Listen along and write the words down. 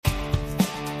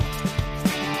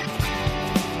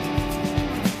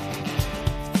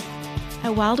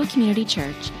At Wildwood Community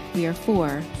Church, we are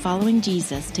for following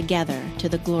Jesus together to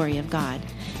the glory of God.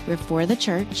 We're for the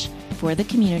church, for the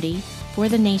community, for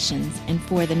the nations, and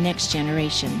for the next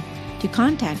generation. To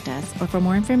contact us or for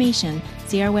more information,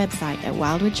 see our website at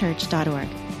wildwoodchurch.org.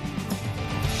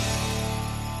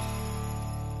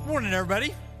 Good morning,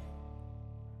 everybody.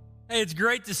 Hey, it's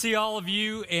great to see all of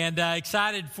you, and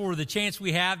excited for the chance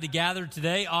we have to gather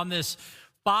today on this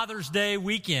Father's Day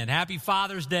weekend. Happy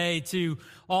Father's Day to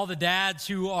all the dads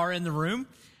who are in the room.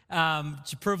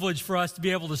 It's a privilege for us to be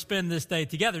able to spend this day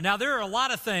together. Now, there are a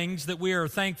lot of things that we are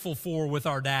thankful for with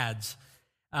our dads.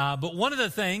 But one of the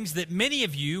things that many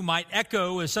of you might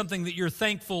echo as something that you're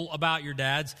thankful about your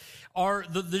dads are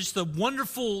just the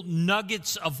wonderful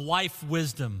nuggets of life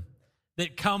wisdom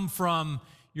that come from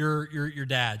your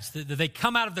dads, that they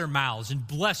come out of their mouths and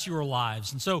bless your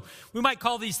lives. And so we might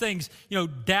call these things,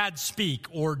 dad speak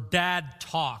or dad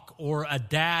talk or a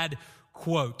dad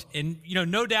quote. And,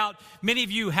 no doubt many of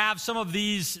you have some of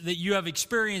these that you have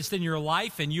experienced in your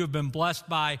life and you have been blessed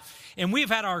by. And we've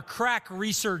had our crack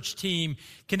research team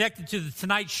connected to the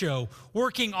Tonight Show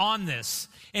working on this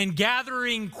and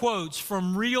gathering quotes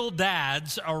from real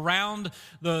dads around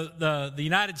the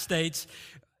United States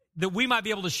that we might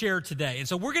be able to share today. And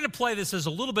so we're going to play this as a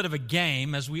little bit of a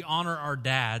game as we honor our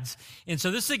dads. And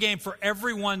so this is a game for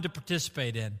everyone to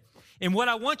participate in. And what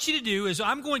I want you to do is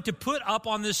I'm going to put up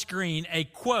on this screen a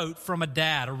quote from a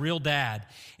dad, a real dad.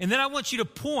 And then I want you to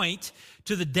point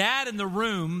to the dad in the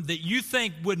room that you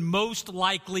think would most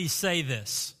likely say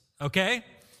this. Okay?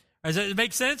 Does that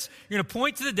make sense? You're going to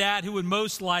point to the dad who would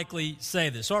most likely say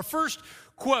this. So our first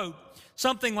quote,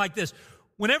 something like this.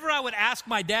 Whenever I would ask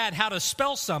my dad how to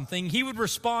spell something, he would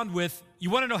respond with,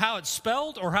 "You want to know how it's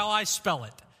spelled or how I spell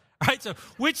it?" All right, so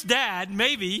which dad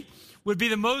maybe would be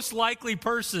the most likely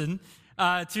person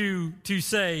to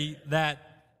say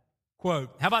that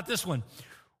quote? How about this one?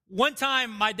 One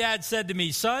time my dad said to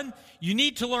me, "Son, you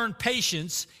need to learn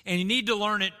patience and you need to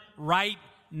learn it right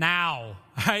now."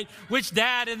 All right, which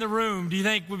dad in the room do you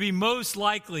think would be most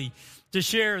likely to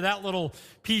share that little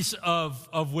piece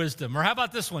of wisdom? Or how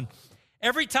about this one?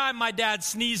 Every time my dad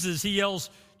sneezes, he yells,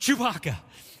 "Chewbacca,"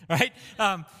 right?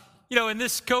 In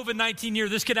this COVID-19 year,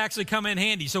 this could actually come in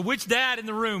handy. So which dad in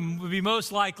the room would be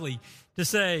most likely to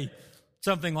say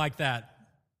something like that?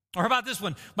 Or how about this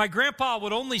one? My grandpa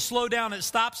would only slow down at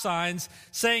stop signs,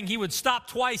 saying he would stop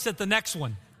twice at the next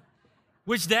one.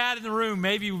 Which dad in the room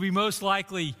maybe would be most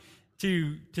likely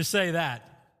to say that?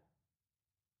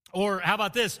 Or how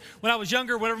about this? When I was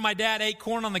younger, whenever my dad ate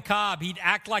corn on the cob, he'd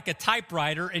act like a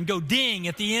typewriter and go ding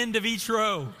at the end of each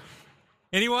row.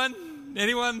 Anyone?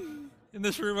 Anyone in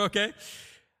this room? Okay.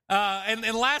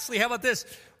 And lastly, how about this?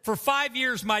 For 5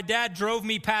 years, my dad drove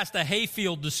me past a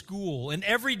hayfield to school. And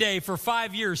every day for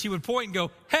 5 years, he would point and go,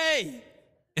 "Hey,"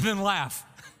 and then laugh.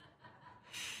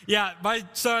 Yeah, my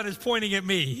son is pointing at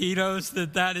me. He knows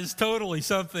that is totally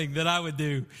something that I would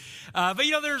do. But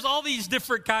there's all these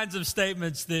different kinds of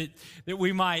statements that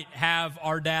we might have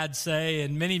our dads say,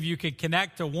 and many of you can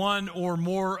connect to one or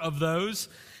more of those.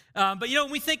 But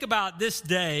when we think about this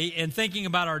day and thinking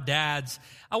about our dads,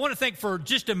 I want to think for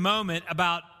just a moment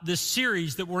about this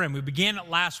series that we're in. We began it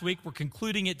last week. We're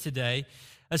concluding it today,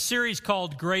 a series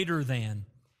called Greater Than.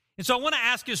 And so I want to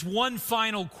ask us one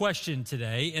final question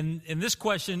today, and this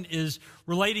question is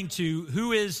relating to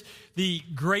who is the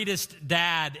greatest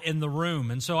dad in the room.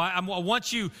 And so I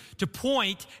want you to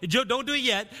point, don't do it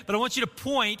yet, but I want you to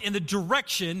point in the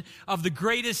direction of the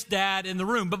greatest dad in the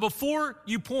room. But before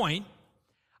you point,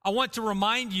 I want to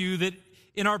remind you that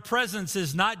in our presence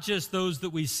is not just those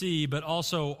that we see, but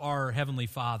also our Heavenly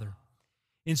Father.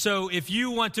 And so if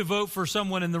you want to vote for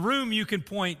someone in the room, you can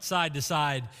point side to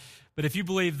side. But if you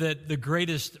believe that the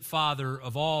greatest Father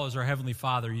of all is our Heavenly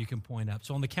Father, you can point up.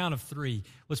 So on the count of three,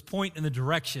 let's point in the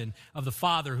direction of the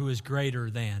Father who is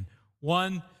greater than.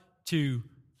 1, 2,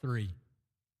 3.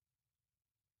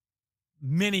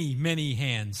 Many, many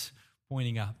hands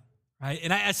pointing up, right?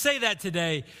 And I say that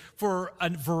today for a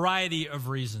variety of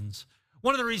reasons.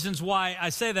 One of the reasons why I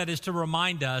say that is to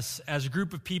remind us as a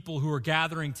group of people who are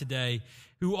gathering today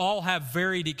who all have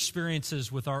varied experiences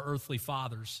with our earthly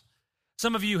fathers.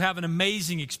 Some of you have an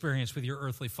amazing experience with your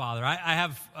earthly father. I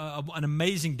have an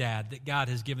amazing dad that God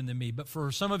has given to me. But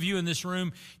for some of you in this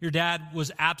room, your dad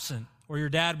was absent or your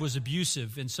dad was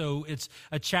abusive. And so it's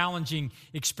a challenging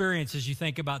experience as you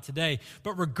think about today.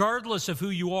 But regardless of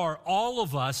who you are, all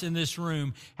of us in this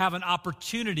room have an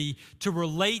opportunity to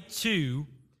relate to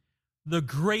the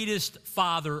greatest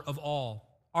Father of all,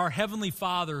 our Heavenly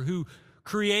Father who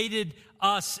created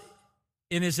us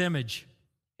in His image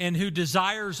and who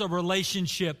desires a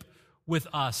relationship with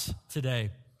us today.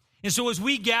 And so as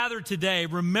we gather today,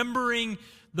 remembering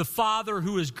the Father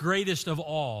who is greatest of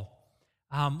all,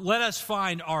 let us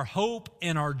find our hope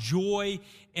and our joy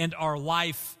and our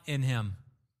life in him.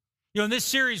 In this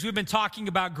series, we've been talking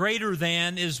about greater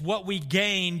than is what we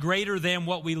gain, greater than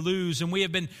what we lose. And we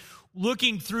have been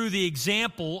looking through the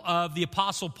example of the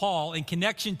Apostle Paul in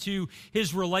connection to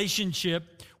his relationship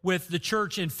with the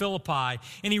church in Philippi.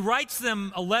 And he writes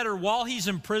them a letter while he's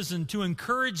in prison to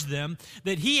encourage them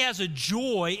that he has a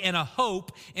joy and a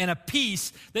hope and a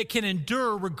peace that can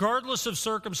endure regardless of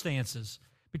circumstances,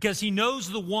 because he knows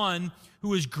the one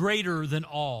who is greater than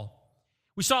all.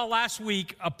 We saw last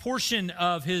week a portion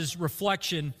of his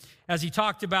reflection as he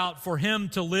talked about for him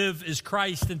to live is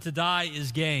Christ and to die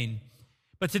is gain.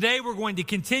 But today we're going to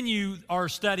continue our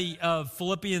study of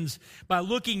Philippians by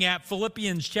looking at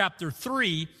Philippians chapter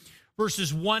 3,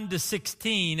 verses 1 to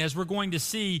 16, as we're going to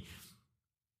see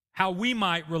how we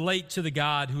might relate to the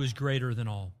God who is greater than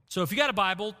all. So if you got a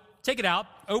Bible, take it out,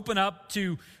 open up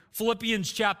to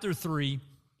Philippians chapter 3,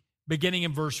 beginning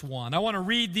in verse 1. I want to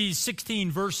read these 16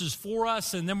 verses for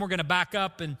us, and then we're going to back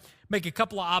up and make a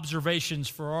couple of observations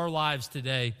for our lives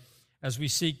today as we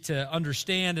seek to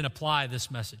understand and apply this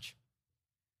message.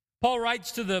 Paul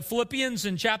writes to the Philippians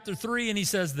in chapter 3, and he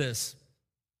says this.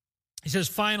 He says,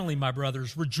 "Finally, my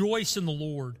brothers, rejoice in the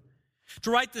Lord.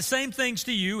 To write the same things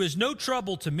to you is no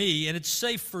trouble to me, and it's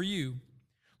safe for you.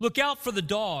 Look out for the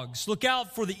dogs. Look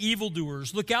out for the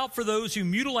evildoers. Look out for those who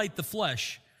mutilate the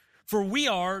flesh. For we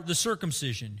are the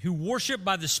circumcision, who worship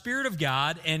by the Spirit of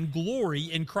God and glory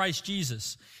in Christ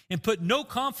Jesus, and put no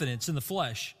confidence in the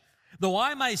flesh. Though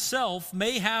I myself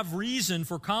may have reason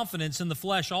for confidence in the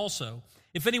flesh also.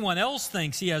 If anyone else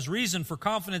thinks he has reason for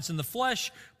confidence in the flesh,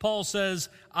 Paul says,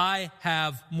 I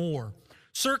have more.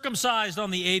 Circumcised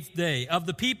on the 8th day, of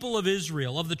the people of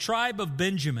Israel, of the tribe of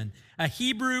Benjamin, a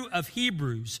Hebrew of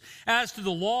Hebrews, as to the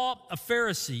law, a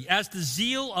Pharisee, as to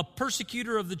zeal, a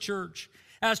persecutor of the church,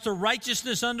 as to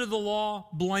righteousness under the law,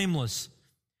 blameless.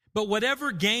 But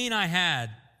whatever gain I had,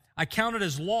 I counted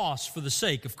as loss for the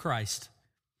sake of Christ.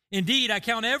 Indeed, I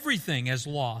count everything as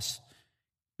loss,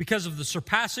 because of the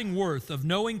surpassing worth of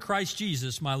knowing Christ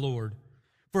Jesus, my Lord.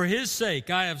 For his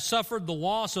sake I have suffered the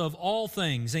loss of all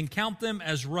things and count them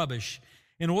as rubbish,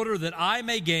 in order that I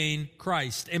may gain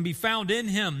Christ and be found in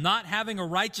him, not having a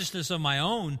righteousness of my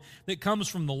own that comes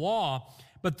from the law,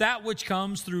 but that which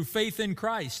comes through faith in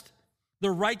Christ,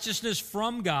 the righteousness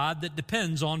from God that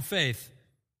depends on faith,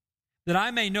 that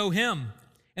I may know him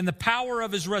and the power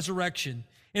of his resurrection,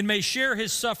 and may share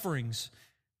his sufferings,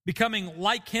 becoming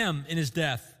like him in his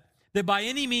death, that by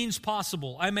any means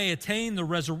possible I may attain the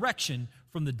resurrection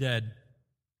from the dead.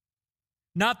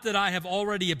 Not that I have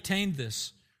already obtained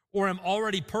this, or am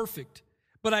already perfect,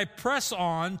 but I press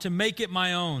on to make it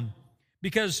my own,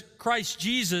 because Christ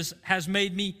Jesus has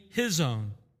made me his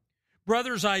own.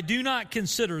 Brothers, I do not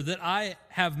consider that I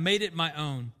have made it my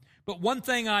own, but one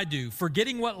thing I do,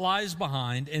 forgetting what lies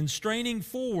behind and straining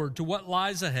forward to what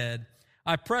lies ahead,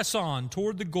 I press on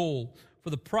toward the goal for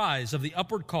the prize of the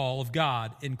upward call of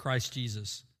God in Christ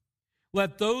Jesus.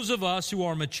 Let those of us who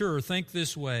are mature think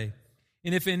this way,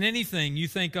 and if in anything you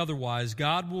think otherwise,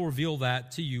 God will reveal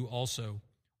that to you also.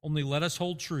 Only let us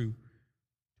hold true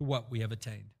to what we have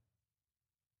attained."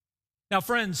 Now,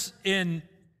 friends, in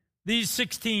these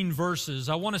 16 verses,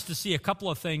 I want us to see a couple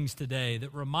of things today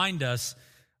that remind us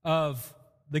of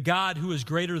the God who is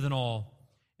greater than all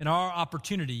and our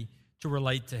opportunity to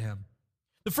relate to him.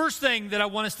 The first thing that I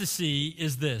want us to see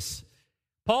is this.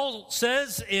 Paul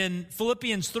says in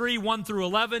Philippians 3, 1 through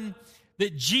 11,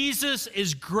 that Jesus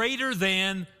is greater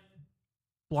than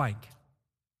blank.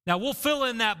 Now, we'll fill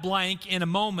in that blank in a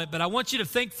moment, but I want you to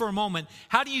think for a moment,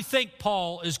 how do you think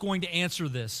Paul is going to answer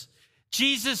this?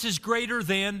 Jesus is greater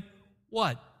than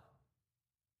what?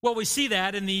 Well, we see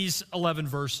that in these 11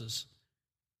 verses.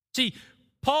 See,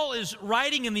 Paul is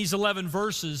writing in these 11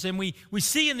 verses, and we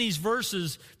see in these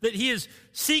verses that he is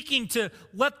seeking to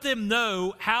let them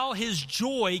know how his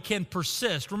joy can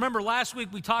persist. Remember, last week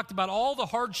we talked about all the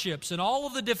hardships and all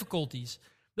of the difficulties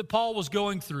that Paul was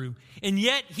going through, and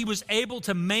yet he was able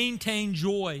to maintain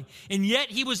joy, and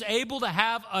yet he was able to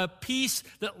have a peace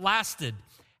that lasted.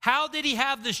 How did he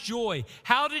have this joy?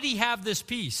 How did he have this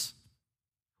peace?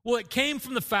 Well, it came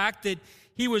from the fact that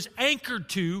he was anchored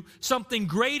to something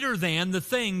greater than the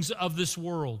things of this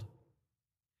world.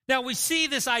 Now, we see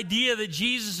this idea that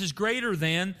Jesus is greater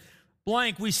than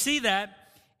blank. We see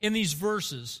that in these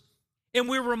verses. And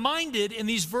we're reminded in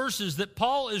these verses that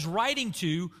Paul is writing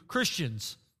to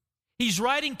Christians. He's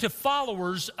writing to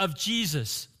followers of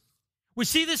Jesus. We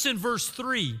see this in verse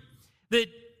 3, that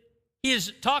he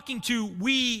is talking to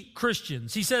we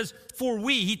Christians. He says, for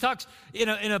we. He talks in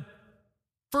a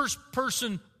first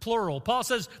person plural. Paul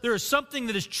says, there is something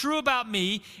that is true about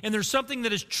me, and there's something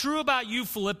that is true about you,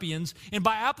 Philippians. And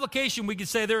by application, we could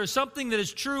say there is something that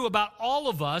is true about all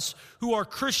of us who are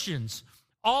Christians.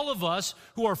 All of us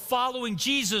who are following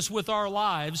Jesus with our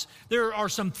lives, there are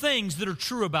some things that are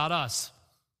true about us.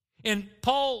 And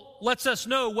Paul lets us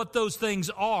know what those things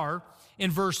are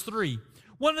in verse 3.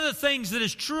 One of the things that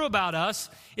is true about us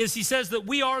is he says that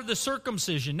we are the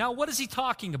circumcision. Now, what is he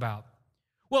talking about?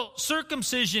 Well,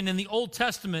 circumcision in the Old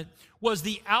Testament was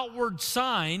the outward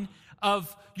sign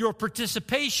of your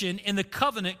participation in the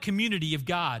covenant community of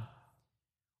God.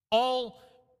 All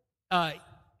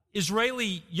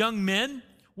Israeli young men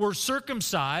were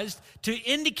circumcised to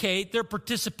indicate their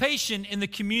participation in the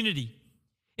community.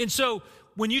 And so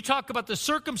when you talk about the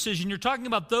circumcision, you're talking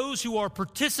about those who are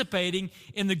participating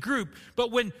in the group.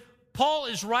 But when Paul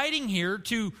is writing here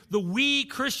to the we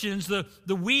Christians, the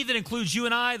we that includes you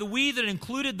and I, the we that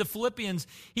included the Philippians,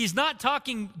 he's not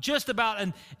talking just about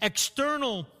an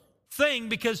external thing,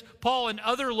 because Paul in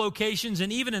other locations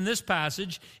and even in this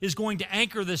passage is going to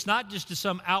anchor this not just to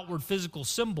some outward physical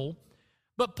symbol,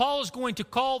 but Paul is going to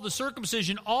call the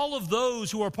circumcision all of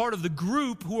those who are part of the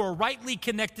group who are rightly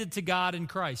connected to God in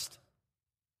Christ.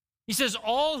 He says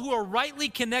all who are rightly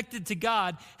connected to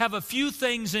God have a few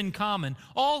things in common.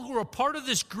 All who are part of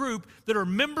this group that are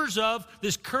members of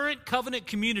this current covenant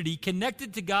community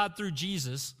connected to God through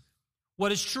Jesus,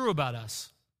 what is true about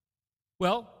us?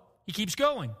 Well, he keeps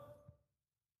going.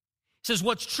 He says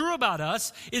what's true about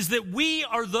us is that we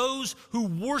are those who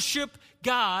worship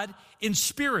God in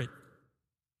spirit.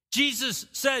 Jesus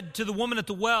said to the woman at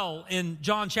the well in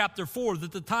John chapter 4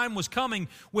 that the time was coming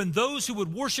when those who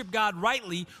would worship God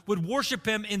rightly would worship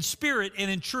him in spirit and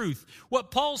in truth.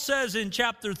 What Paul says in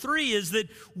chapter 3 is that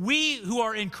we who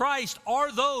are in Christ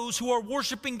are those who are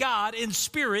worshiping God in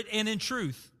spirit and in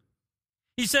truth.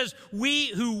 He says we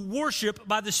who worship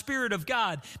by the Spirit of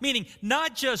God, meaning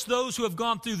not just those who have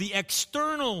gone through the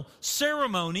external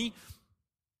ceremony,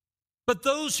 but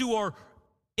those who are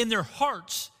in their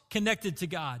hearts connected to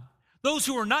God. Those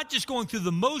who are not just going through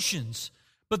the motions,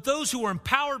 but those who are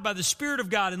empowered by the Spirit of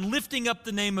God and lifting up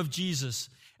the name of Jesus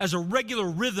as a regular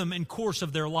rhythm and course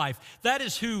of their life. That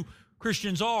is who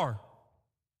Christians are.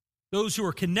 Those who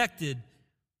are connected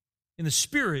in the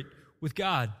Spirit with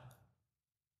God.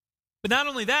 But not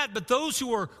only that, but those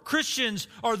who are Christians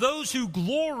are those who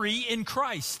glory in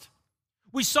Christ.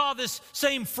 We saw this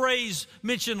same phrase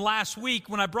mentioned last week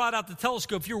when I brought out the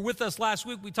telescope. If you were with us last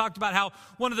week, we talked about how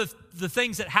one of the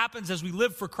things that happens as we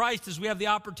live for Christ is we have the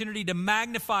opportunity to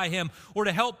magnify him or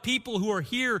to help people who are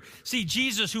here see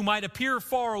Jesus, who might appear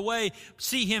far away,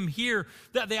 see him here.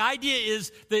 The idea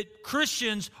is that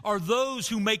Christians are those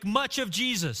who make much of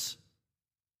Jesus.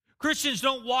 Christians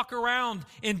don't walk around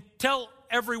and tell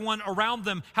everyone around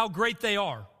them how great they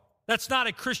are. That's not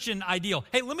a Christian ideal.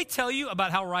 Hey, let me tell you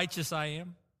about how righteous I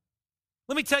am.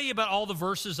 Let me tell you about all the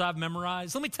verses I've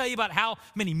memorized. Let me tell you about how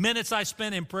many minutes I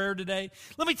spent in prayer today.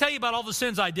 Let me tell you about all the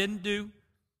sins I didn't do.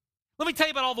 Let me tell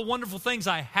you about all the wonderful things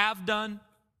I have done.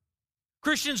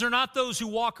 Christians are not those who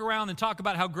walk around and talk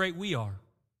about how great we are.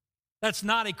 That's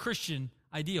not a Christian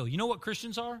ideal. You know what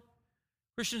Christians are?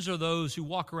 Christians are those who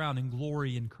walk around in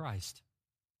glory in Christ.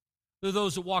 They're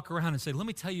those that walk around and say, let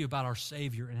me tell you about our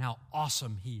Savior and how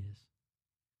awesome he is.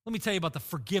 Let me tell you about the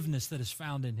forgiveness that is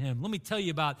found in him. Let me tell you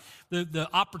about the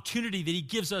opportunity that he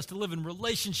gives us to live in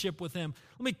relationship with him.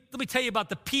 Let me tell you about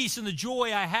the peace and the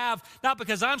joy I have, not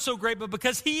because I'm so great, but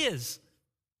because he is.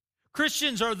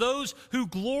 Christians are those who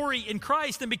glory in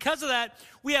Christ, and because of that,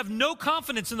 we have no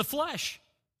confidence in the flesh,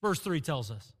 verse 3 tells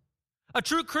us. A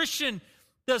true Christian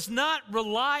does not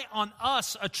rely on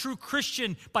us. A true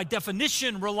Christian, by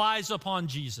definition, relies upon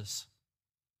Jesus.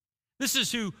 This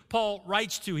is who Paul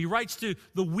writes to. He writes to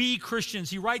the we Christians.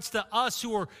 He writes to us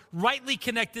who are rightly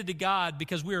connected to God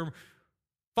because we are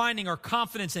finding our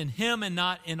confidence in him and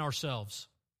not in ourselves.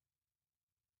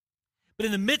 But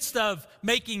in the midst of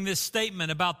making this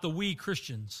statement about the we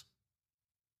Christians,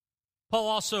 Paul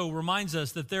also reminds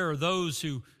us that there are those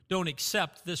who don't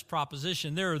accept this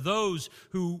proposition. There are those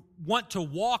who want to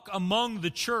walk among the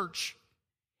church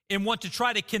and want to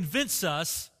try to convince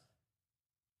us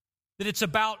that it's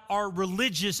about our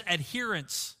religious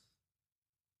adherence.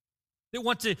 They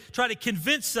want to try to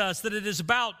convince us that it is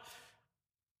about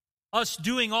us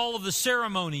doing all of the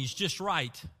ceremonies just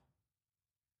right.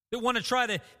 They want to try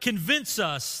to convince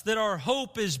us that our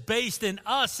hope is based in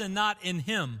us and not in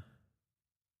him.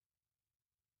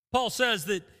 Paul says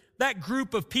that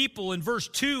group of people in verse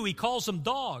 2, he calls them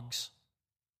dogs.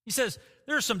 He says,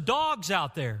 there are some dogs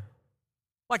out there.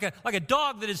 like a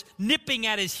dog that is nipping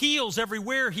at his heels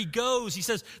everywhere he goes. He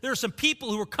says, there are some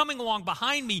people who are coming along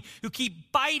behind me who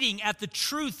keep biting at the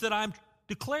truth that I'm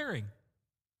declaring.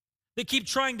 They keep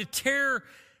trying to tear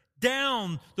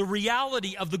down the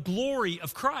reality of the glory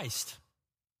of Christ.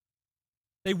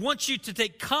 They want you to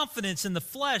take confidence in the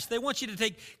flesh. They want you to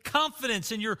take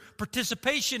confidence in your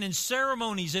participation in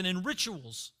ceremonies and in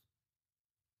rituals.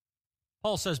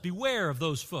 Paul says, beware of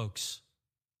those folks.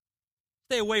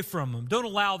 Stay away from them. Don't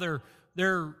allow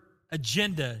their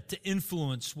agenda to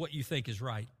influence what you think is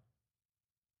right.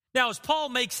 Now, as Paul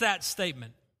makes that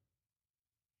statement,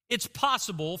 it's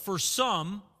possible for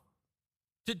some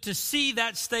to see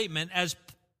that statement as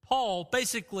Paul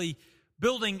basically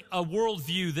building a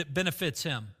worldview that benefits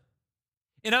him.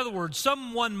 In other words,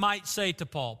 someone might say to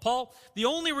Paul, Paul, the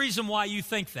only reason why you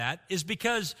think that is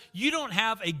because you don't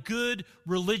have a good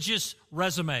religious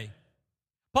resume.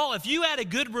 Paul, if you had a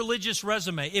good religious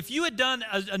resume, if you had done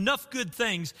enough good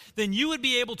things, then you would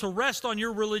be able to rest on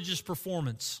your religious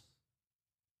performance.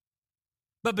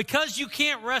 But because you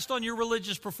can't rest on your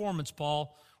religious performance,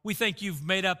 Paul, we think you've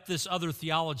made up this other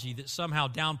theology that somehow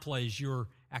downplays your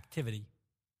activity.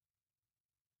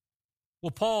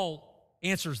 Well, Paul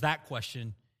answers that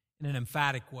question in an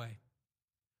emphatic way.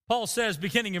 Paul says,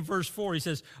 beginning in verse 4, he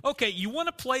says, okay, you want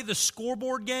to play the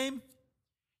scoreboard game?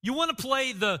 You want to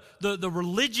play the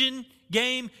religion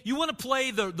game? You want to play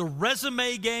the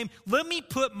resume game? Let me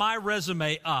put my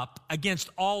resume up against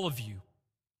all of you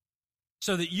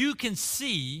so that you can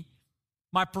see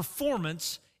my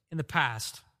performance in the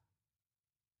past.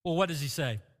 Well, what does he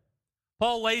say?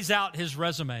 Paul lays out his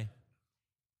resume.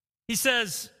 He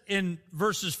says in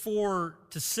verses 4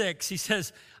 to 6, he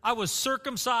says, I was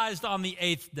circumcised on the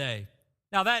 8th day.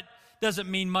 Now that doesn't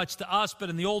mean much to us, but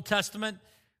in the Old Testament,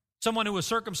 someone who was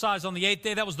circumcised on the 8th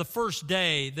day, that was the first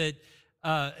day that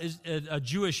a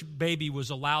Jewish baby was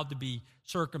allowed to be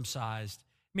circumcised,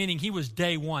 meaning he was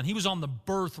day one. He was on the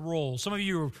birth roll. Some of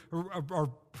you are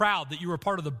proud that you were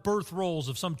part of the birth rolls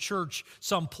of some church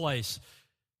someplace.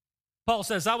 Paul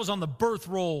says, I was on the birth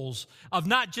rolls of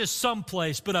not just some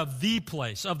place, but of the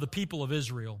place, of the people of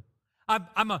Israel.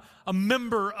 I'm a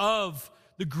member of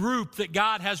the group that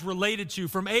God has related to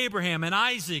from Abraham and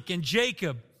Isaac and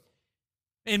Jacob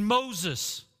and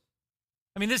Moses.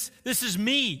 I mean, this is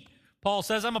me, Paul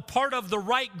says. I'm a part of the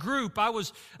right group. I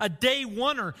was a day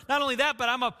oneer. Not only that, but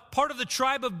I'm a part of the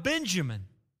tribe of Benjamin.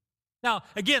 Now,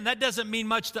 again, that doesn't mean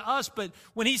much to us, but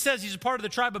when he says he's a part of the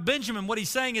tribe of Benjamin, what he's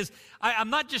saying is, I'm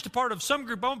not just a part of some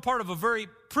group, I'm a part of a very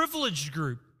privileged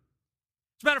group.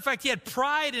 As a matter of fact, he had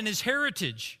pride in his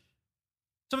heritage.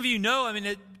 Some of you know,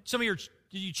 some of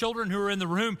you children who are in the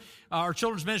room, our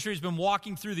children's ministry has been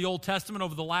walking through the Old Testament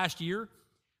over the last year.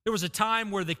 There was a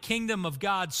time where the kingdom of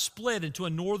God split into a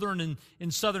northern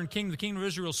and southern kingdom. The kingdom of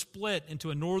Israel split into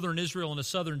a northern Israel and a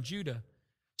southern Judah.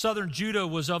 Southern Judah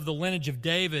was of the lineage of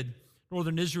David.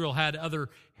 Northern Israel had other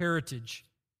heritage.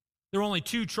 There were only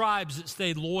two tribes that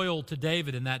stayed loyal to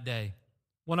David in that day.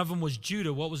 One of them was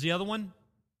Judah. What was the other one?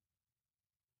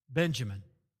 Benjamin.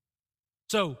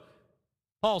 So,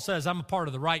 Paul says, I'm a part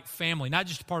of the right family. Not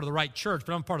just a part of the right church,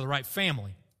 but I'm a part of the right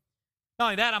family. Not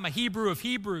only that, I'm a Hebrew of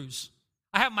Hebrews.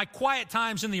 I have my quiet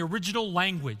times in the original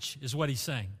language, is what he's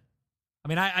saying.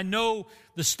 I know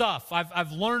the stuff.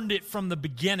 I've learned it from the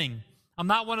beginning. I'm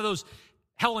not one of those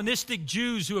Hellenistic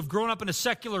Jews who have grown up in a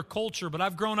secular culture, but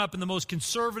I've grown up in the most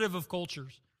conservative of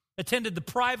cultures, attended the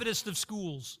privatest of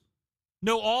schools,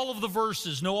 know all of the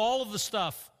verses, know all of the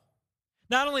stuff.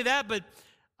 Not only that, but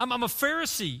I'm a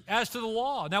Pharisee as to the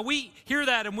law. Now, we hear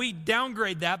that and we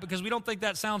downgrade that because we don't think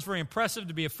that sounds very impressive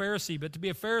to be a Pharisee, but to be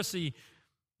a Pharisee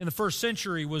in the first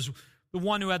century was the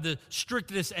one who had the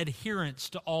strictest adherence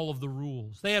to all of the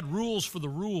rules. They had rules for the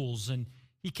rules, and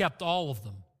he kept all of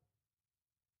them.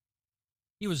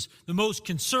 He was the most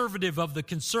conservative of the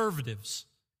conservatives.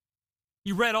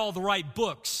 He read all the right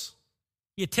books.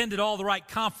 He attended all the right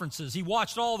conferences. He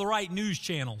watched all the right news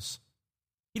channels.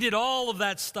 He did all of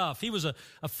that stuff. He was a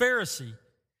Pharisee.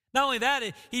 Not only that,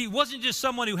 he wasn't just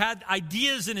someone who had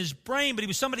ideas in his brain, but he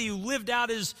was somebody who lived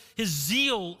out his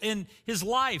zeal in his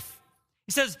life.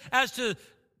 He says, as to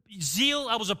zeal,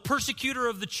 I was a persecutor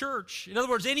of the church. In other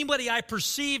words, anybody I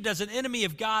perceived as an enemy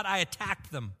of God, I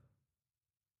attacked them.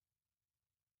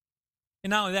 And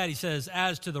not only that, he says,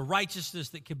 as to the righteousness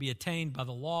that could be attained by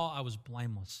the law, I was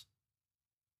blameless.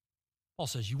 Paul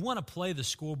says, you want to play the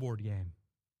scoreboard game.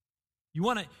 You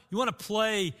want to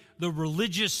play the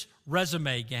religious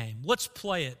resume game. Let's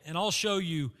play it, and I'll show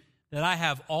you that I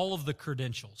have all of the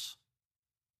credentials.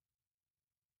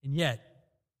 And yet,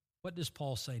 what does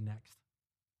Paul say next?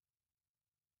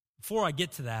 Before I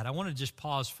get to that, I want to just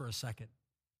pause for a second.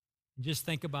 And just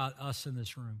think about us in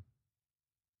this room.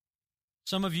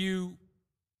 Some of you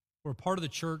were a part of the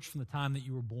church from the time that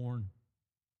you were born.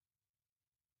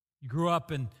 You grew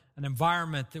up in an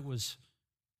environment that was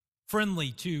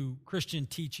friendly to Christian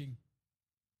teaching.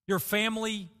 Your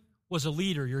family was a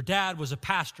leader. Your dad was a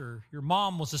pastor. Your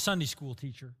mom was a Sunday school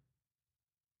teacher.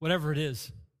 Whatever it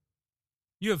is.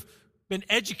 You have been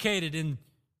educated in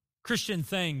Christian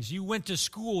things. You went to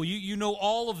school. You know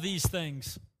all of these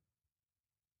things.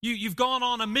 You've gone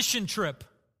on a mission trip.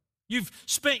 You've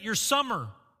spent your summer.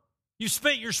 You've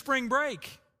spent your spring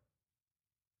break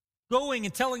going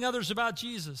and telling others about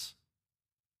Jesus.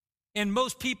 And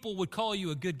most people would call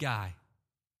you a good guy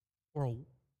or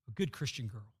a good Christian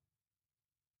girl.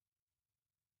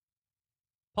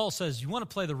 Paul says, you want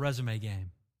to play the resume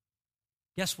game?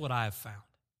 Guess what I have found?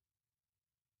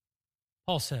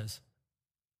 Paul says,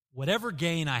 whatever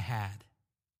gain I had,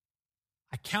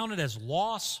 I count it as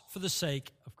loss for the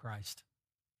sake of Christ.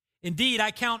 Indeed,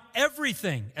 I count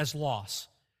everything as loss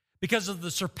because of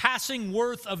the surpassing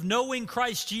worth of knowing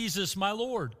Christ Jesus, my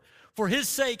Lord. For his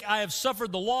sake, I have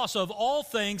suffered the loss of all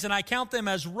things, and I count them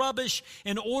as rubbish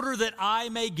in order that I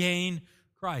may gain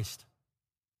Christ.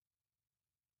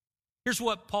 Here's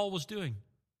what Paul was doing.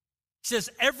 He says,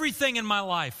 everything in my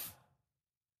life,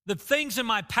 the things in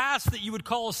my past that you would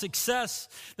call a success,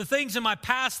 the things in my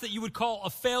past that you would call a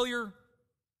failure,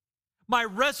 my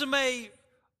resume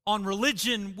on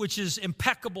religion, which is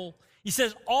impeccable, he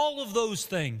says, all of those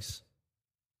things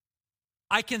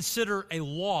I consider a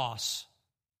loss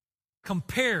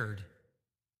compared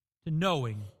to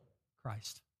knowing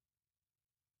Christ.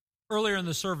 Earlier in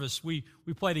the service, we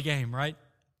played a game, right?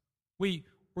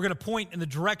 We're going to point in the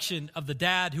direction of the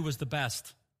dad who was the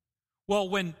best. Well,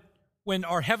 when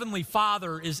our Heavenly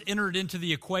Father is entered into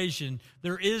the equation,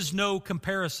 there is no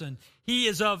comparison. He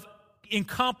is of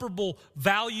incomparable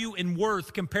value and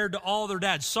worth compared to all other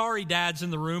dads. Sorry, dads in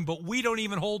the room, but we don't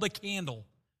even hold a candle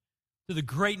to the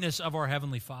greatness of our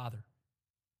Heavenly Father.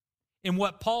 And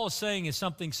what Paul is saying is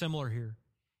something similar here.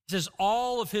 He says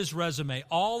all of his resume,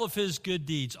 all of his good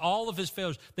deeds, all of his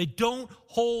failures, they don't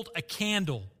hold a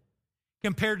candle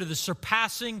compared to the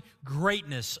surpassing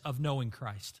greatness of knowing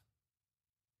Christ.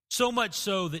 So much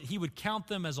so that he would count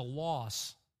them as a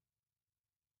loss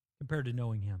compared to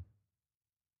knowing him.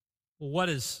 Well,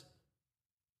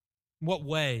 what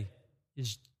way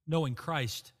is knowing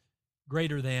Christ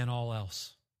greater than all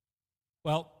else?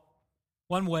 Well,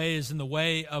 one way is in the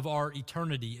way of our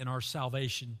eternity and our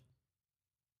salvation.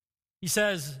 He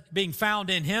says, being found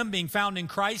in him, being found in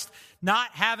Christ, not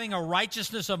having a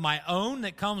righteousness of my own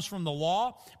that comes from the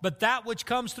law, but that which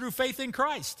comes through faith in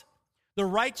Christ. The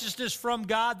righteousness from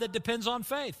God that depends on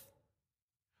faith.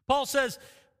 Paul says,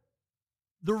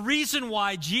 the reason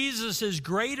why Jesus is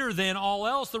greater than all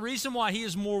else, the reason why he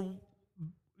is more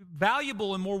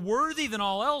valuable and more worthy than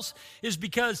all else is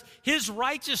because his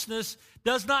righteousness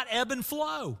does not ebb and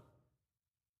flow.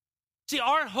 See,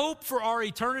 our hope for our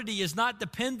eternity is not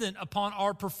dependent upon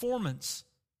our performance.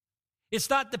 It's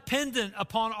not dependent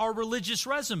upon our religious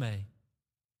resume.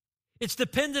 It's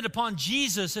dependent upon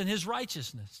Jesus and his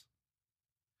righteousness.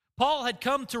 Paul had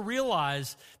come to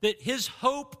realize that his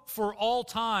hope for all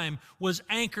time was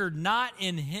anchored not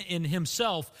in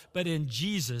himself, but in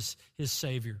Jesus, his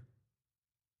Savior.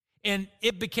 And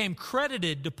it became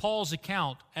credited to Paul's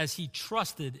account as he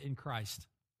trusted in Christ.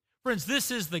 Friends,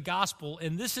 this is the gospel,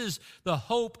 and this is the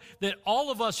hope that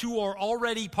all of us who are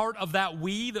already part of that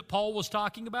we that Paul was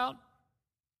talking about,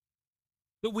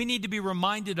 that we need to be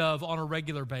reminded of on a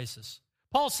regular basis.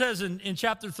 Paul says in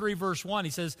chapter 3, verse 1,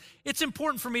 he says, it's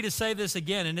important for me to say this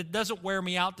again, and it doesn't wear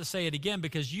me out to say it again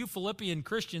because you Philippian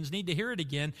Christians need to hear it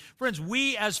again. Friends,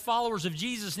 we as followers of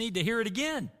Jesus need to hear it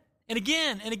again and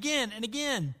again and again and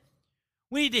again.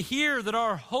 We need to hear that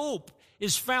our hope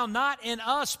is found not in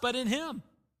us, but in him.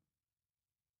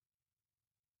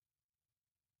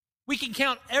 We can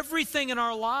count everything in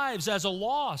our lives as a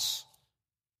loss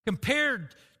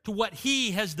compared to what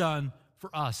he has done for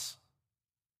us,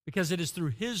 because it is through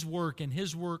his work and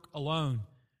his work alone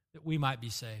that we might be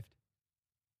saved.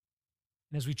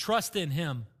 And as we trust in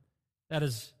him, that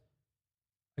is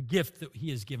a gift that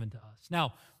he has given to us.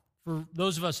 Now, for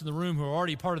those of us in the room who are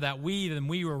already part of that we, then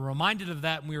we were reminded of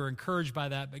that and we were encouraged by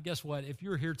that. But guess what? If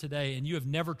you're here today and you have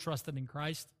never trusted in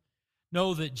Christ,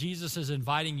 know that Jesus is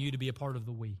inviting you to be a part of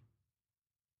the we.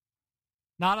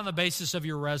 Not on the basis of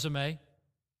your resume,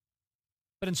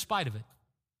 but in spite of it.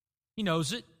 He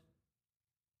knows it.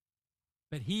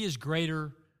 But he is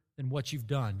greater than what you've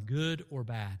done, good or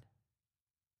bad.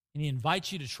 And he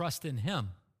invites you to trust in him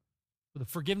for the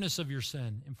forgiveness of your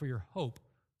sin and for your hope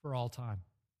for all time.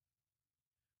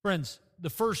 Friends, the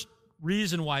first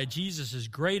reason why Jesus is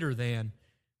greater than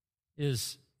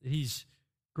is he's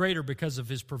greater because of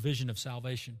his provision of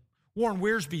salvation. Warren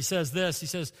Wiersbe says this. He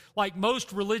says, like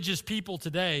most religious people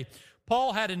today,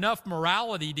 Paul had enough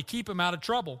morality to keep him out of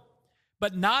trouble,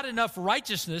 but not enough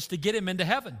righteousness to get him into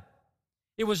heaven.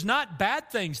 It was not bad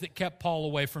things that kept Paul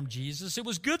away from Jesus. It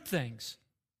was good things.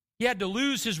 He had to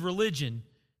lose his religion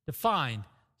to find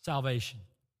salvation.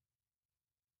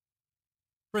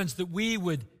 Friends, that we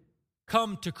would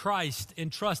come to Christ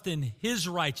and trust in his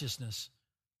righteousness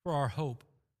for our hope.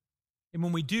 And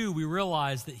when we do, we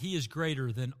realize that he is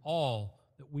greater than all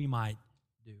that we might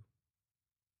do.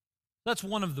 That's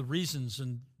one of the reasons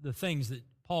and the things that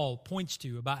Paul points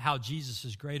to about how Jesus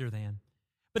is greater than.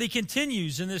 But he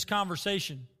continues in this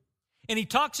conversation, and he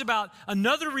talks about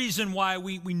another reason why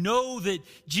we know that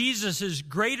Jesus is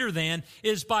greater than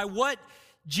is by what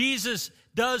Jesus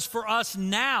does for us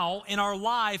now in our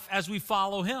life as we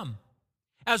follow him.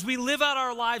 As we live out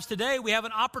our lives today, we have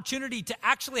an opportunity to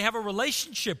actually have a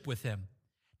relationship with him,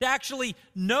 to actually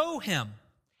know him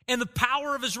and the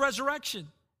power of his resurrection,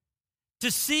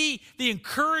 to see the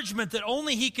encouragement that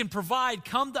only he can provide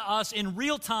come to us in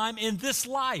real time in this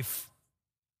life.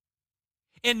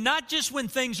 And not just when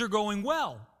things are going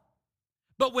well,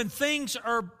 but when things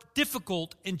are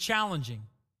difficult and challenging.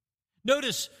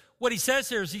 Notice what he says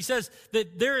here is he says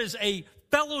that there is a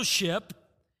fellowship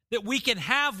that we can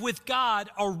have with God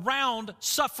around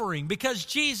suffering. Because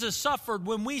Jesus suffered,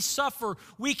 when we suffer,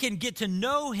 we can get to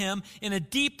know him in a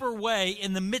deeper way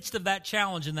in the midst of that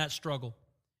challenge and that struggle.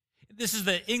 This is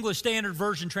the English Standard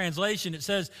Version translation. It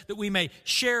says that we may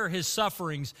share his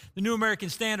sufferings. The New American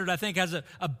Standard, I think, has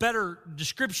a better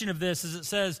description of this, as it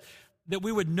says that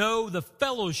we would know the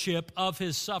fellowship of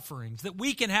his sufferings, that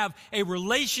we can have a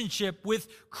relationship with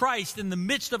Christ in the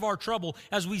midst of our trouble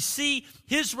as we see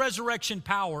his resurrection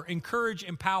power encourage,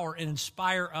 empower, and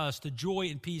inspire us to joy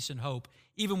and peace and hope,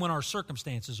 even when our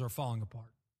circumstances are falling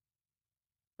apart.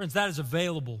 Friends, that is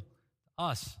available to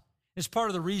us. It's part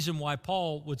of the reason why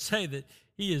Paul would say that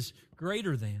he is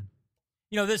greater than.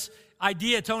 You know, this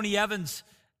idea Tony Evans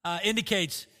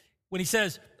indicates when he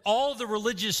says, all the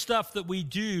religious stuff that we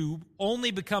do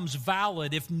only becomes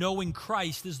valid if knowing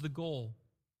Christ is the goal.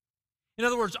 In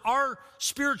other words, our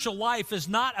spiritual life is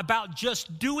not about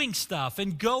just doing stuff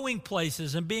and going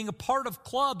places and being a part of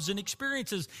clubs and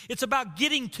experiences. It's about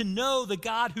getting to know the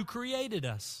God who created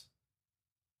us,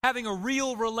 having a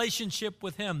real relationship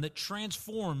with him that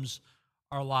transforms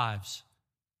our lives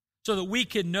so that we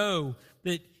can know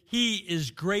that he is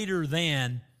greater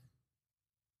than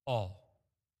all.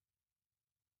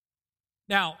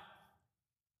 Now,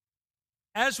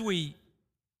 as we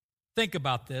think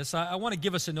about this, I want to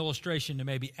give us an illustration to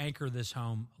maybe anchor this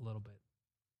home a little bit.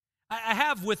 I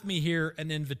have with me here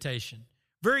an invitation.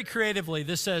 Very creatively,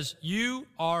 this says, you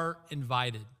are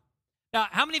invited. Now,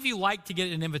 how many of you like to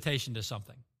get an invitation to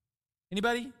something?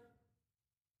 Anybody?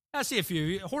 I see a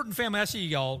few. Horton family, I see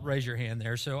you all raise your hand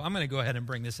there, so I'm going to go ahead and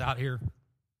bring this out here.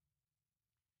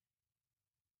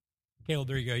 Caleb,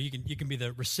 there you go. You can be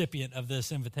the recipient of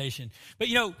this invitation. But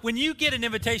you know, when you get an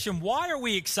invitation, why are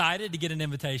we excited to get an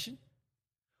invitation?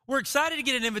 We're excited to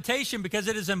get an invitation because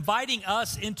it is inviting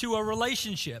us into a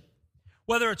relationship.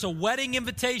 Whether it's a wedding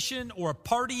invitation or a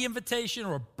party invitation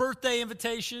or a birthday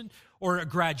invitation or a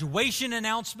graduation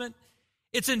announcement,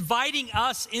 it's inviting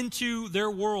us into their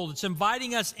world. It's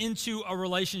inviting us into a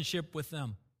relationship with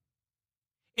them.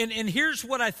 And here's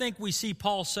what I think we see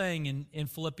Paul saying in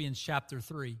Philippians chapter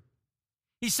 3.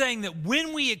 He's saying that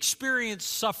when we experience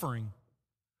suffering,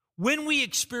 when we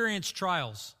experience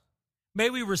trials,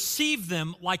 may we receive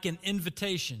them like an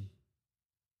invitation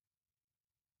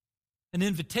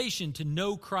to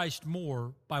know Christ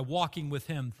more by walking with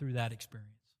him through that experience.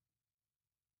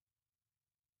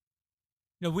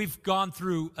 You know, we've gone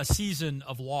through a season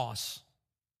of loss,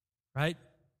 right?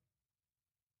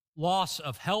 Loss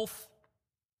of health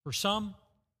for some.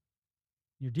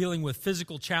 You're dealing with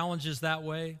physical challenges that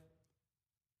way.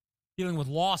 Dealing with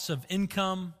loss of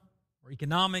income or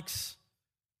economics,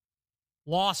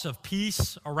 loss of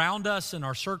peace around us and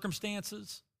our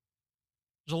circumstances.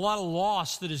 There's a lot of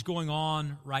loss that is going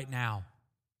on right now.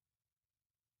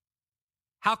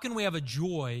 How can we have a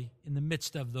joy in the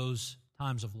midst of those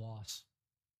times of loss?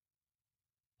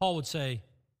 Paul would say,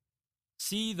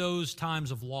 see those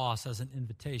times of loss as an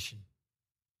invitation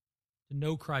to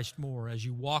know Christ more as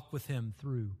you walk with him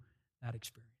through that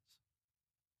experience.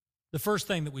 The first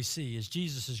thing that we see is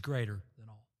Jesus is greater than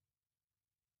all.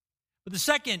 But the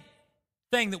second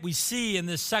thing that we see in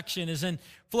this section is in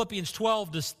Philippians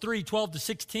 12 to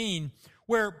 16,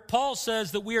 where Paul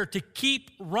says that we are to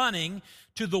keep running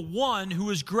to the one who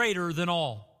is greater than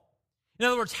all. In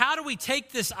other words, how do we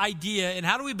take this idea and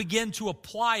how do we begin to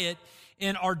apply it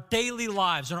in our daily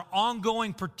lives, in our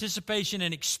ongoing participation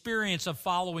and experience of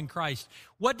following Christ?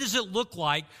 What does it look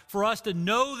like for us to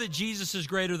know that Jesus is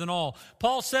greater than all?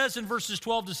 Paul says in verses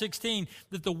 12 to 16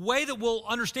 that the way that we'll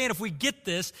understand if we get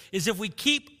this is if we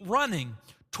keep running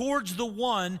towards the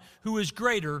one who is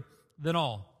greater than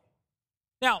all.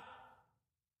 Now,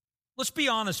 let's be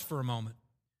honest for a moment.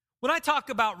 When I talk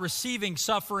about receiving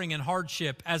suffering and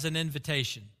hardship as an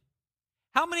invitation,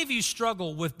 how many of you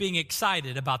struggle with being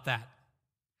excited about that?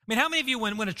 I mean, how many of you,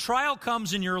 when a trial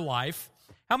comes in your life,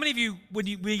 how many of you, when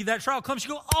that trial comes, you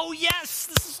go, oh yes,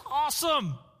 this is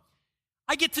awesome.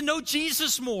 I get to know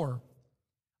Jesus more.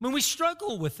 I mean, we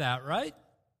struggle with that, right?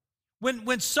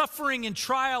 When suffering and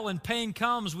trial and pain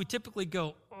comes, we typically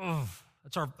go, oh,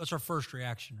 that's our first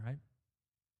reaction, right?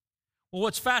 Well,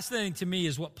 what's fascinating to me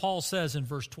is what Paul says in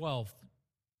verse 12.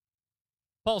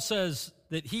 Paul says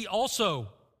that he also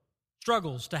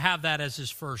struggles to have that as his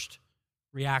first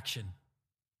reaction.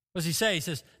 What does he say? He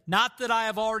says, not that I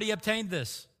have already obtained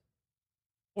this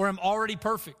or am already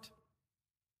perfect.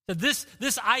 So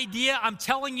this idea, I'm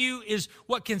telling you, is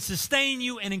what can sustain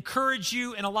you and encourage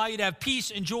you and allow you to have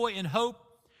peace and joy and hope.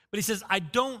 But he says, I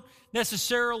don't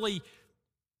necessarily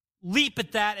leap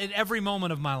at that at every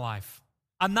moment of my life.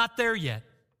 I'm not there yet.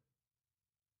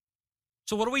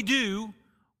 So what do we do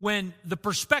when the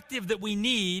perspective that we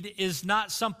need is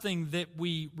not something that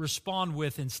we respond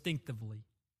with instinctively?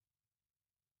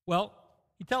 Well,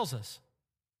 he tells us.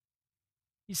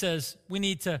 He says we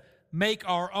need to make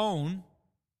our own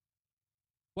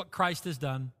what Christ has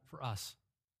done for us.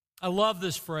 I love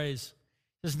this phrase.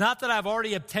 It's not that I've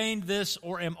already obtained this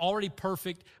or am already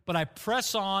perfect, but I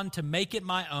press on to make it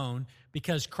my own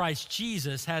because Christ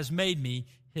Jesus has made me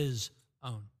his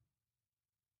own.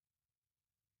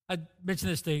 I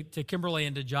mentioned this to Kimberly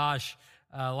and to Josh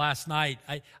last night.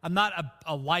 I'm not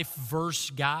a life verse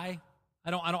guy.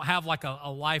 I don't have like a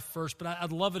life verse, but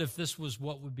I'd love it if this was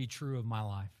what would be true of my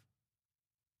life.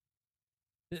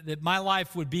 That my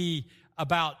life would be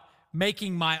about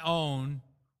making my own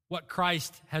what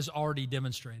Christ has already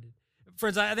demonstrated.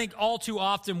 Friends, I think all too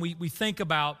often we think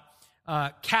about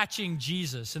catching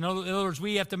Jesus. In other words,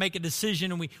 we have to make a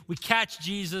decision and we catch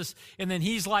Jesus, and then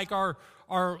he's like our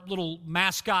little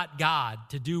mascot God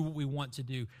to do what we want to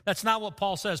do. That's not what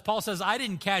Paul says. Paul says, I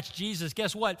didn't catch Jesus.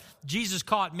 Guess what? Jesus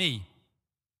caught me.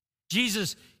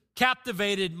 Jesus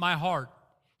captivated my heart.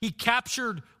 He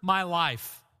captured my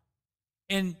life.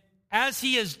 And as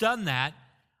he has done that,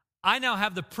 I now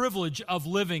have the privilege of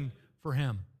living for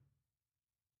him.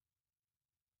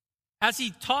 As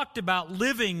he talked about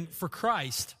living for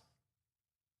Christ,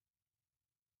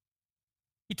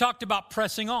 he talked about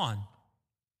pressing on.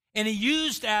 And he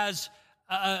used as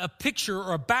a picture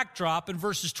or a backdrop in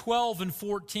verses 12 and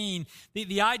 14,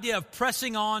 the idea of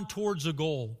pressing on towards a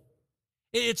goal.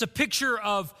 It's a picture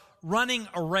of running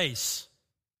a race.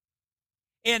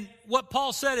 And what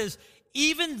Paul said is,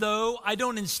 even though I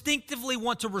don't instinctively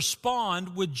want to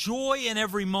respond with joy in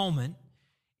every moment,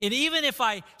 and even if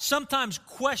I sometimes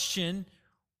question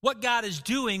what God is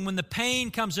doing when the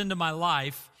pain comes into my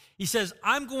life, he says,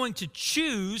 I'm going to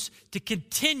choose to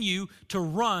continue to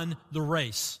run the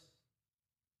race.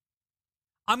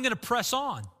 I'm going to press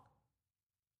on.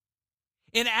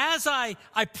 And as I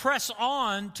press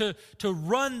on to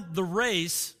run the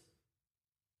race,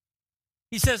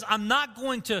 he says, I'm not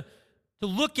going to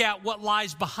look at what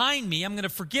lies behind me. I'm going to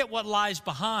forget what lies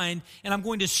behind, and I'm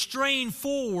going to strain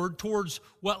forward towards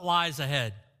what lies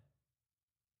ahead.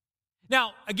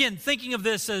 Now, again, thinking of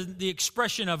this as the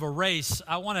expression of a race,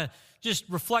 I want to just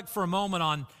reflect for a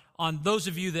moment on those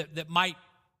of you that might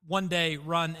one day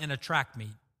run in a track meet.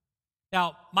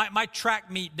 Now, my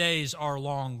track meet days are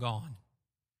long gone,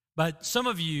 but some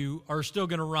of you are still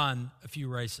going to run a few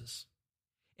races.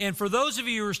 And for those of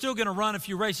you who are still going to run a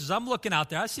few races, I'm looking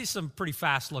out there. I see some pretty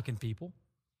fast-looking people.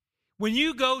 When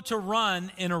you go to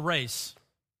run in a race,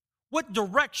 what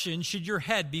direction should your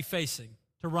head be facing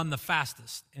to run the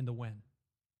fastest and to win?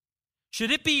 Should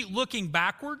it be looking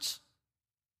backwards?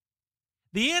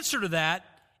 The answer to that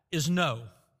is no.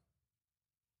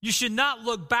 You should not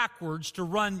look backwards to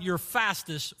run your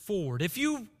fastest forward. If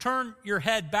you turn your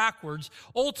head backwards,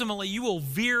 ultimately you will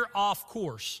veer off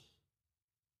course.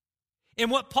 And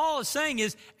what Paul is saying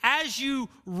is, as you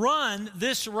run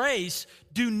this race,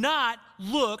 do not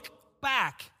look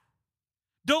back.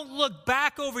 Don't look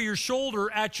back over your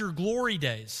shoulder at your glory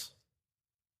days.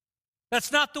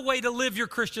 That's not the way to live your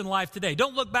Christian life today.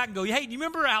 Don't look back and go, hey, do you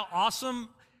remember how awesome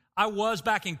I was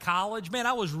back in college, man,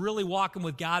 I was really walking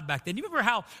with God back then. Do you remember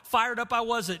how fired up I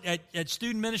was at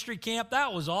student ministry camp?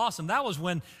 That was awesome. That was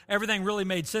when everything really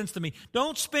made sense to me.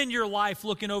 Don't spend your life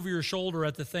looking over your shoulder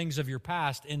at the things of your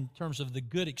past in terms of the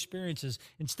good experiences.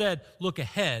 Instead, look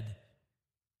ahead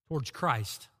towards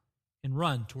Christ and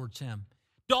run towards Him.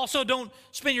 Also, don't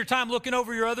spend your time looking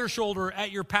over your other shoulder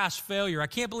at your past failure. I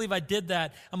can't believe I did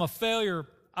that. I'm a failure.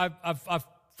 I've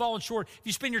fallen short. If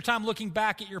you spend your time looking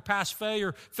back at your past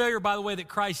failure, by the way, that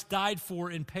Christ died for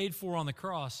and paid for on the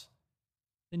cross,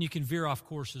 then you can veer off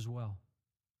course as well.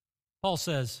 Paul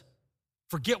says,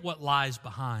 forget what lies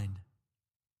behind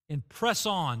and press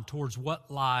on towards what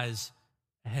lies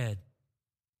ahead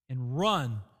and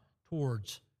run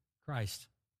towards Christ.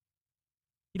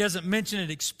 He doesn't mention it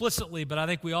explicitly, but I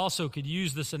think we also could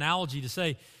use this analogy to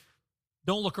say,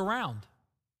 don't look around.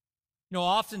 You know,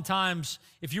 oftentimes,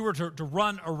 if you were to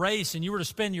run a race and you were to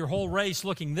spend your whole race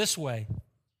looking this way,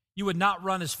 you would not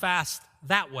run as fast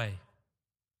that way.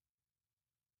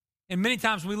 And many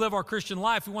times when we live our Christian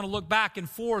life, we want to look back and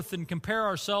forth and compare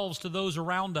ourselves to those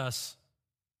around us.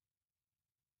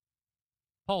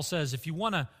 Paul says, if you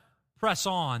want to press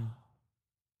on,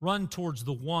 run towards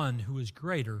the one who is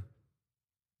greater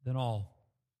than all.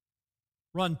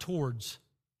 Run towards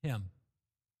Him.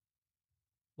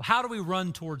 Well, how do we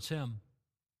run towards Him?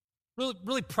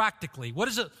 Really practically, what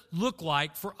does it look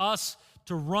like for us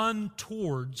to run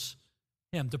towards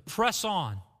Him, to press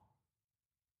on?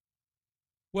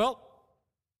 Well,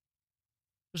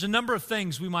 there's a number of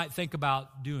things we might think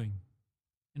about doing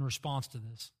in response to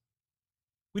this.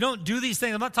 We don't do these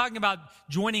things. I'm not talking about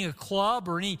joining a club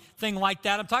or anything like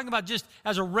that. I'm talking about just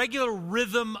as a regular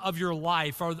rhythm of your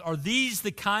life. Are these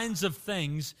the kinds of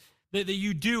things that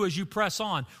you do as you press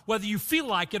on, whether you feel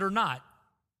like it or not?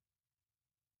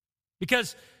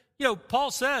 Because, you know,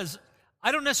 Paul says,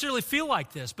 I don't necessarily feel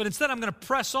like this, but instead I'm going to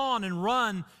press on and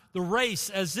run the race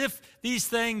as if these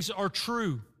things are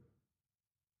true.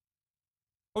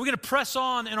 Are we going to press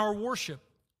on in our worship?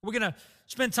 Are we going to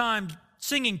spend time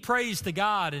singing praise to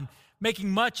God and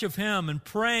making much of Him and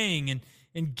praying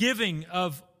and giving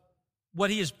of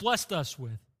what He has blessed us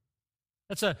with?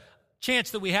 That's a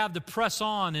chance that we have to press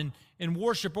on in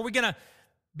worship. Are we going to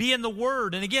be in the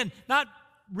Word? And again, not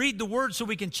read the Word so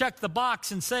we can check the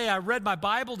box and say, I read my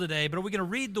Bible today, but are we going to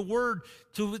read the Word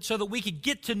so that we could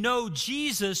get to know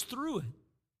Jesus through it?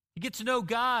 To get to know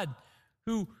God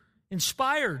who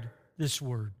inspired this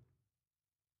Word.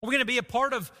 Are we going to be a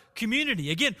part of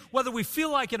community? Again, whether we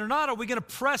feel like it or not, are we going to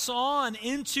press on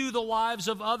into the lives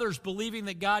of others, believing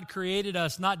that God created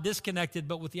us, not disconnected,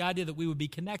 but with the idea that we would be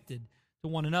connected to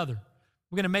one another?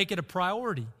 We're going to make it a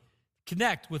priority,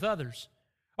 connect with others.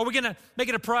 Are we going to make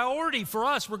it a priority for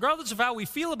us, regardless of how we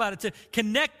feel about it, to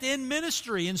connect in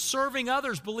ministry and serving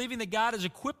others, believing that God has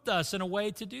equipped us in a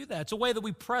way to do that? It's a way that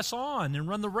we press on and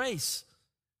run the race.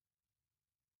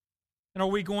 And are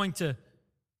we going to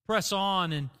press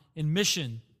on in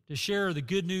mission to share the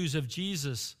good news of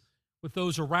Jesus with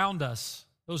those around us,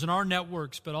 those in our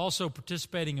networks, but also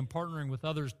participating and partnering with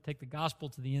others to take the gospel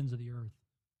to the ends of the earth?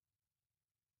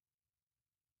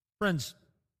 Friends,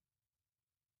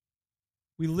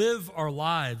 we live our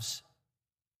lives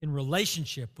in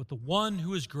relationship with the one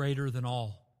who is greater than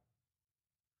all.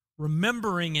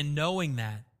 Remembering and knowing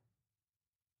that,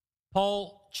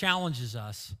 Paul challenges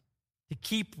us to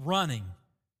keep running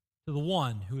to the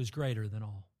one who is greater than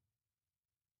all.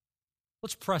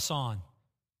 Let's press on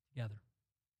together.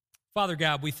 Father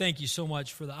God, we thank you so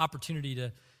much for the opportunity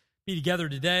to be together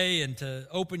today and to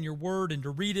open your word and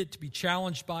to read it, to be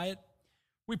challenged by it.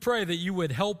 We pray that you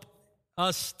would help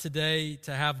us today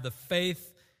to have the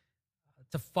faith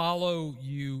to follow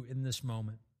you in this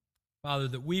moment. Father,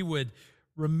 that we would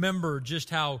remember just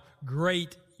how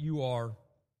great you are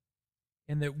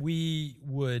and that we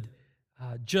would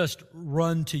just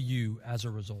run to you as a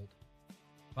result.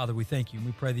 Father, we thank you and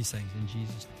we pray these things in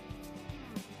Jesus' name.